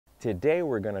Today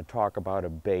we're going to talk about a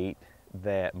bait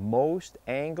that most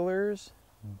anglers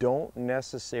don't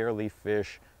necessarily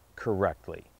fish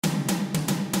correctly.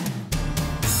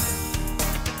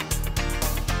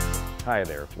 Hi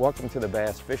there, welcome to the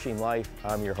Bass Fishing Life.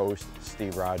 I'm your host,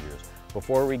 Steve Rogers.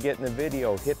 Before we get in the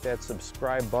video, hit that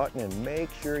subscribe button and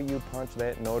make sure you punch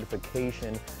that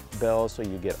notification bell so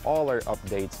you get all our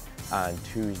updates on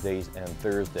Tuesdays and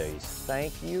Thursdays.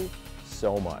 Thank you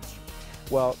so much.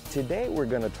 Well, today we're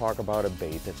going to talk about a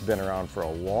bait that's been around for a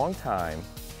long time,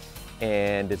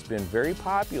 and it's been very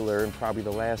popular in probably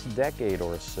the last decade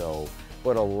or so,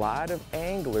 but a lot of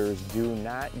anglers do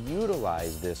not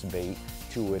utilize this bait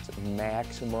to its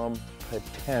maximum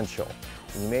potential.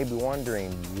 And you may be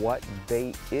wondering, what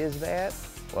bait is that?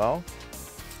 Well,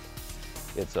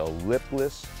 it's a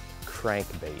lipless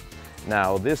crankbait.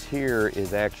 Now, this here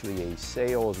is actually a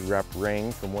sales rep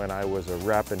ring from when I was a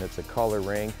rep, and it's a color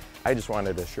ring. I just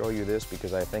wanted to show you this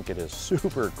because I think it is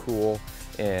super cool,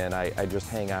 and I just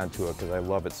hang on to it because I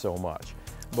love it so much.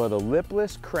 But a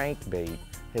lipless crankbait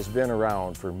has been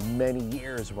around for many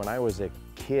years. When I was a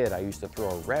kid, I used to throw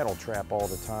a rattle trap all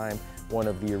the time. One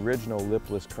of the original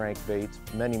lipless crankbaits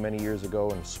many years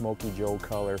ago in a Smoky Joe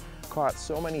color. Caught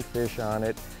so many fish on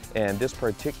it, and this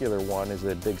particular one is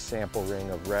a big sample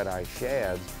ring of red-eye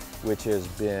shads, which has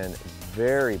been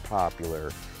very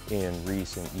popular in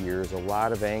recent years. A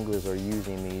lot of anglers are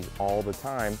using these all the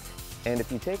time, and if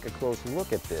you take a close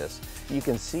look at this, you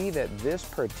can see that this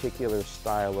particular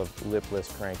style of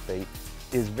lipless crankbait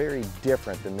is very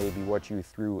different than maybe what you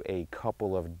threw a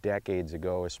couple of decades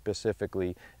ago,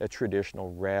 specifically a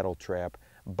traditional rattle trap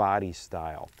body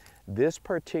style. This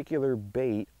particular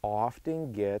bait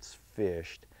often gets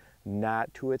fished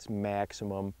not to its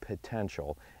maximum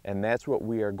potential, and that's what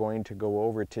we are going to go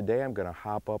over today. I'm going to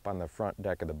hop up on the front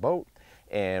deck of the boat,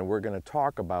 and we're going to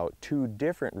talk about two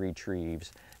different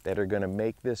retrieves that are going to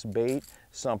make this bait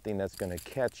something that's going to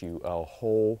catch you a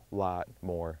whole lot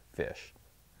more fish.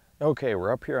 Okay,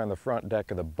 we're up here on the front deck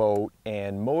of the boat,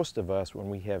 and most of us, when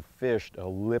we have fished a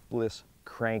lipless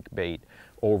crankbait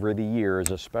over the years,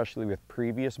 especially with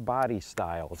previous body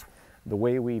styles, the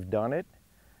way we've done it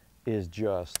is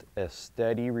just a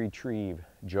steady retrieve,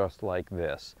 just like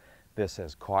this. This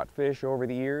has caught fish over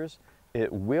the years.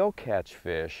 It will catch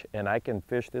fish, and I can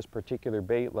fish this particular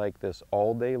bait like this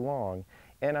all day long,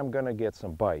 and I'm gonna get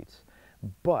some bites.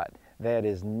 But that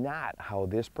is not how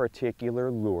this particular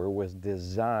lure was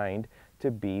designed to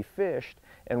be fished,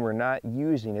 and we're not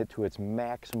using it to its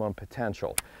maximum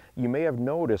potential. You may have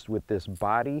noticed with this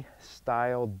body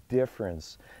style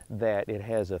difference that it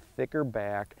has a thicker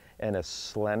back and a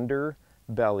slender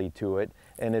belly to it,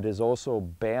 and it is also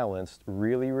balanced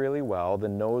really well. The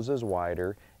nose is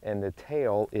wider and the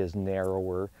tail is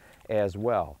narrower as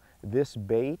well. This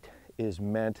bait is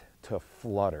meant to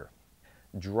flutter,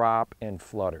 drop and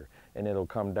flutter, and it'll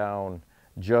come down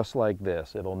just like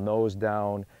this. It'll nose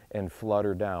down and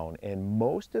flutter down, and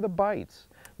most of the bites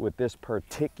with this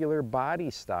particular body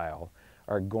style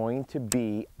are going to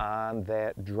be on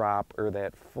that drop or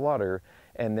that flutter,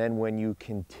 and then when you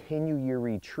continue your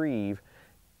retrieve,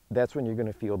 that's when you're going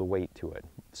to feel the weight to it.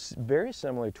 It's very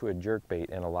similar to a jerkbait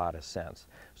in a lot of sense.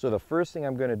 So the first thing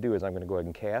I'm going to do is I'm going to go ahead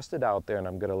and cast it out there, and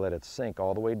I'm going to let it sink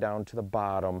all the way down to the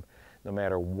bottom. No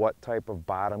matter what type of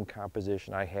bottom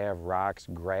composition I have, rocks,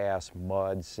 grass,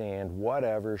 mud, sand,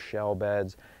 whatever, shell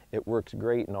beds, it works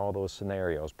great in all those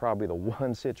scenarios. Probably the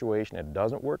one situation it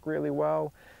doesn't work really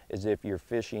well is if you're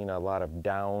fishing a lot of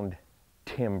downed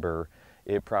timber.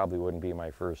 It probably wouldn't be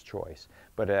my first choice.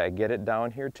 But I get it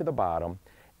down here to the bottom,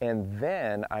 and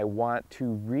then I want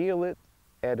to reel it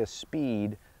at a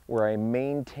speed where I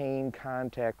maintain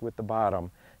contact with the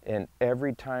bottom, and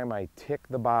every time I tick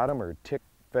the bottom or tick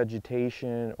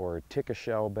vegetation or tick a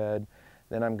shell bed,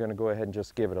 then I'm going to go ahead and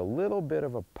just give it a little bit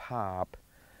of a pop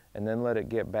and then let it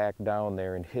get back down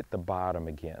there and hit the bottom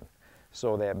again.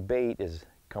 So that bait is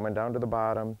coming down to the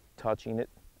bottom, touching it,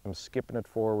 I'm skipping it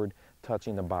forward,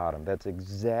 touching the bottom. That's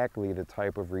exactly the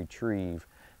type of retrieve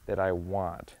that I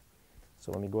want.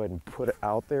 So let me go ahead and put it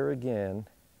out there again.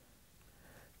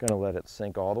 Gonna let it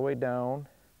sink all the way down.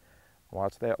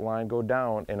 Watch that line go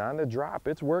down, and on the drop,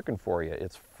 it's working for you.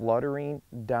 It's fluttering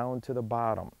down to the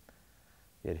bottom.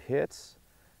 It hits.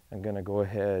 I'm gonna go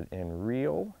ahead and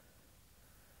reel.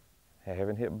 I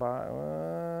haven't hit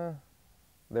bottom.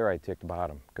 There, I ticked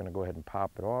bottom. Gonna go ahead and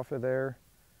pop it off of there.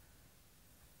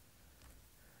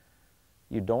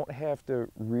 You don't have to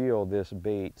reel this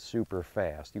bait super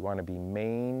fast. You want to be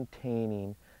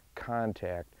maintaining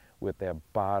contact with that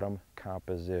bottom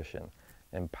composition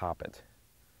and pop it.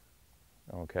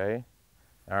 Okay,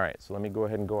 All right, so let me go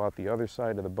ahead and go out the other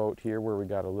side of the boat here where we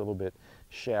got a little bit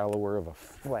shallower of a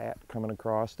flat coming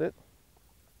across it.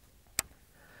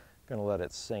 Gonna let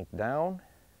it sink down.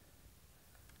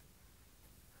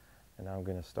 And now I'm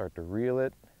gonna start to reel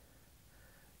it.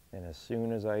 And as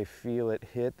soon as I feel it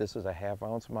hit, this is a 1/2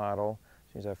 ounce model,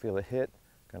 as soon as I feel it hit,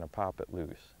 I'm gonna pop it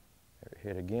loose. There,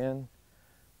 hit again,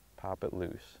 pop it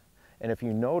loose. And if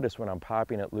you notice when I'm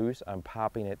popping it loose, I'm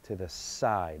popping it to the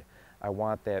side. I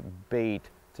want that bait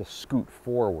to scoot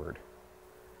forward.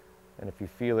 And if you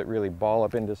feel it really ball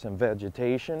up into some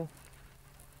vegetation,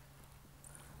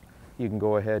 you can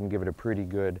go ahead and give it a pretty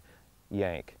good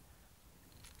yank.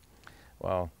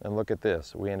 Well, and look at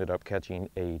this. We ended up catching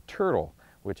a turtle,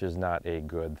 which is not a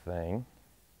good thing.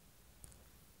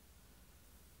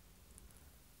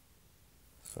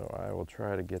 So I will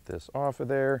try to get this off of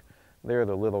there. There,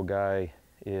 the little guy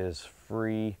is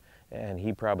free, and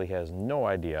he probably has no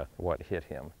idea what hit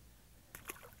him.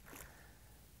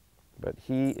 But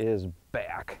he is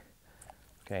back.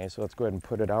 Okay, so let's go ahead and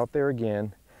put it out there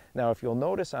again. Now, if you'll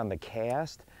notice on the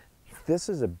cast, this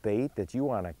is a bait that you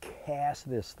want to cast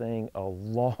this thing a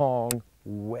long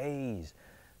ways.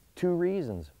 2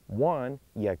 reasons. 1,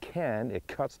 you can, it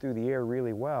cuts through the air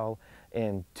really well,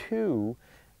 and 2,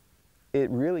 it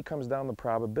really comes down to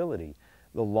probability.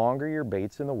 The longer your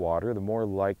bait's in the water, the more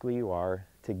likely you are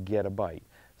to get a bite.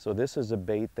 So this is a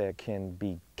bait that can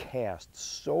be cast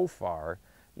so far,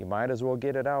 you might as well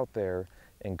get it out there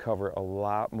and cover a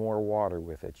lot more water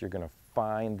with it. You're gonna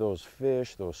find those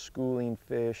fish, those schooling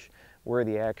fish, where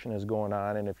the action is going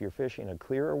on, and if you're fishing a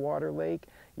clearer water lake,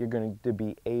 you're going to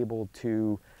be able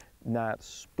to not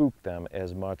spook them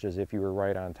as much as if you were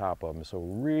right on top of them. So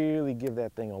really give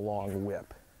that thing a long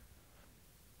whip.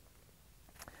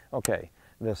 Okay,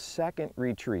 the second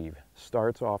retrieve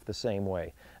starts off the same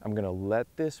way. I'm going to let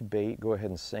this bait go ahead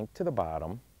and sink to the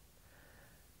bottom,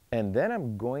 and then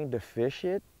I'm going to fish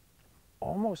it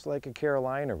almost like a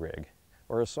Carolina rig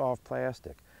or a soft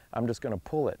plastic. I'm just going to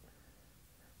pull it,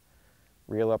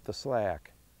 reel up the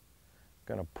slack,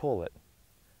 going to pull it,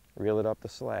 reel it up the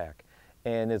slack.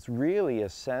 And it's really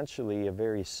essentially a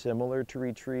very similar to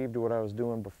retrieve to what I was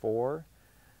doing before,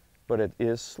 but it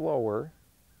is slower,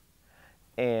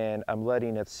 and I'm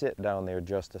letting it sit down there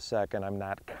just a second. I'm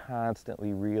not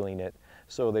constantly reeling it,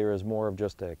 so there is more of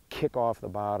just a kick off the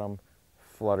bottom,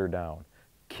 flutter down,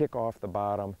 kick off the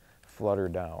bottom, flutter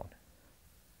down.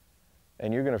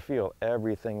 And you're going to feel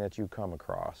everything that you come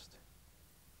across.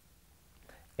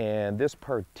 And this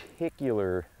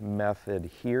particular method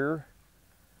here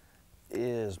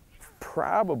is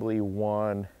probably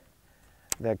one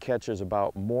that catches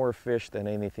about more fish than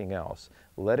anything else.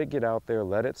 Let it get out there,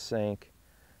 let it sink,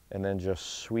 and then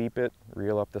just sweep it,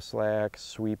 reel up the slack,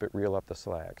 sweep it, reel up the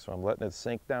slack. So I'm letting it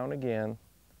sink down again.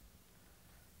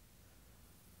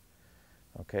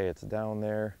 Okay, it's down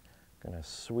there. I'm gonna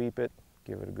sweep it,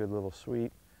 give it a good little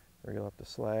sweep, reel up the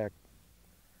slack.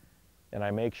 And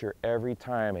I make sure every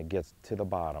time it gets to the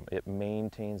bottom, it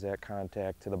maintains that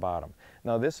contact to the bottom.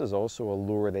 Now this is also a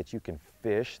lure that you can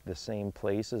fish the same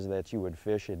places that you would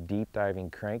fish a deep diving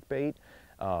crankbait,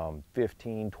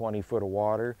 15, 20 foot of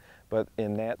water. But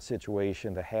in that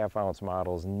situation, the 1/2 ounce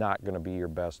model is not gonna be your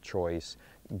best choice.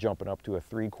 Jumping up to a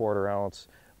 3/4 ounce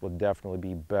will definitely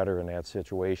be better in that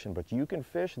situation. But you can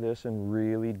fish this in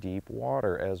really deep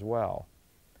water as well.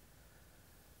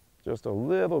 Just a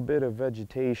little bit of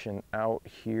vegetation out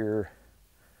here.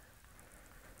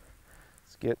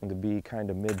 It's getting to be kind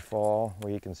of mid-fall,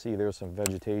 where you can see there's some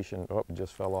vegetation. Oh, it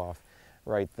just fell off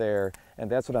right there.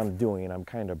 And that's what I'm doing. I'm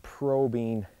kind of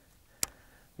probing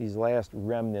these last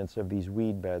remnants of these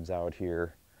weed beds out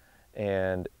here.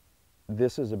 And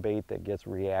this is a bait that gets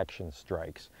reaction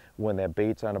strikes. When that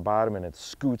bait's on the bottom and it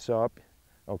scoots up,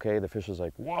 okay, the fish is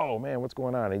like, whoa, man, what's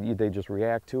going on? And they just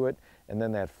react to it. And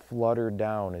then that flutter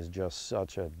down is just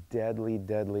such a deadly,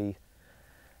 deadly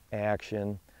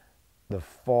action. The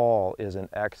fall is an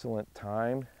excellent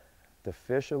time to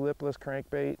fish a lipless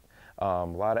crankbait. A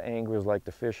lot of anglers like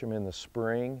to fish them in the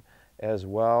spring as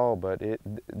well, but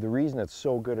the reason it's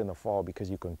so good in the fall because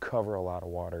you can cover a lot of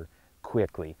water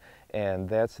quickly. And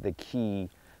that's the key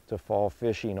to fall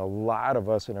fishing. A lot of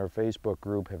us in our Facebook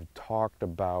group have talked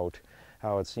about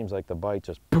how it seems like the bite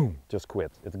just, boom, just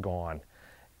quits, it's gone.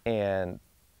 And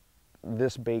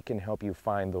this bait can help you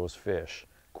find those fish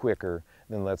quicker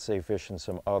than, let's say, fishing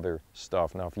some other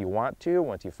stuff. Now, if you want to,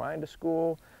 once you find a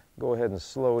school, go ahead and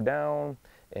slow down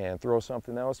and throw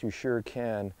something else, you sure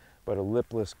can, but a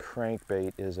lipless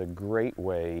crankbait is a great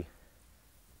way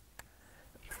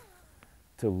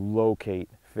to locate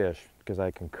fish because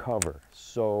I can cover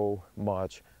so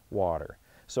much water.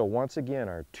 So once again,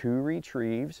 our 2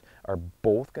 retrieves are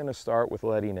both going to start with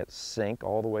letting it sink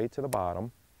all the way to the bottom.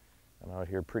 I'm out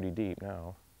here pretty deep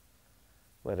now.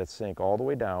 Let it sink all the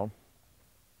way down.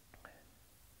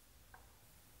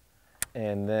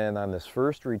 And then on this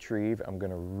first retrieve, I'm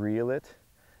going to reel it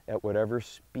at whatever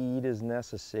speed is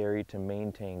necessary to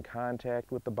maintain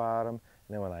contact with the bottom.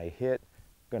 And then when I hit,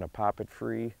 I'm going to pop it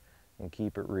free and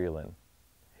keep it reeling.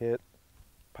 Hit,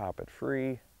 pop it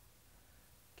free,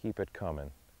 keep it coming.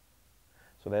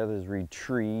 So that is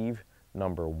retrieve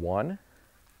number 1.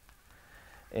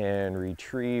 And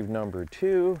retrieve number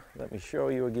 2, let me show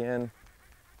you again.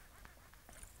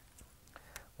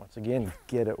 Once again,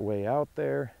 get it way out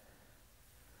there.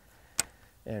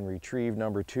 And retrieve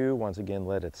number 2, once again,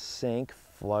 let it sink,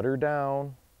 flutter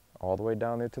down, all the way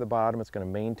down there to the bottom. It's going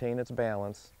to maintain its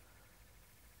balance.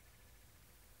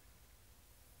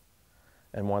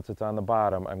 And once it's on the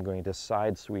bottom, I'm going to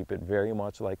side sweep it very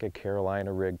much like a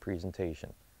Carolina rig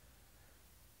presentation.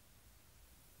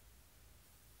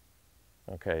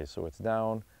 Okay, so it's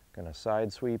down, going to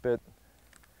side sweep it,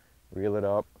 reel it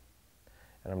up,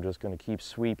 and I'm just going to keep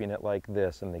sweeping it like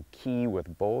this. And the key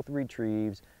with both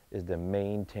retrieves is to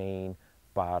maintain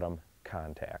bottom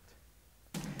contact.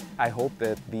 I hope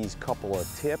that these couple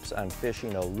of tips on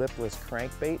fishing a lipless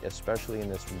crankbait, especially in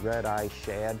this red-eye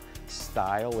shad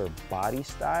style or body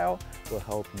style, will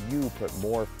help you put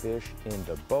more fish in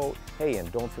the boat. Hey,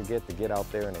 and don't forget to get out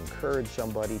there and encourage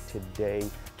somebody today.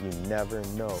 You never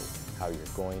know how you're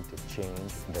going to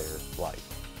change their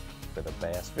life. For the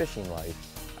Bass Fishing Life,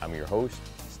 I'm your host,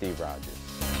 Steve Rogers.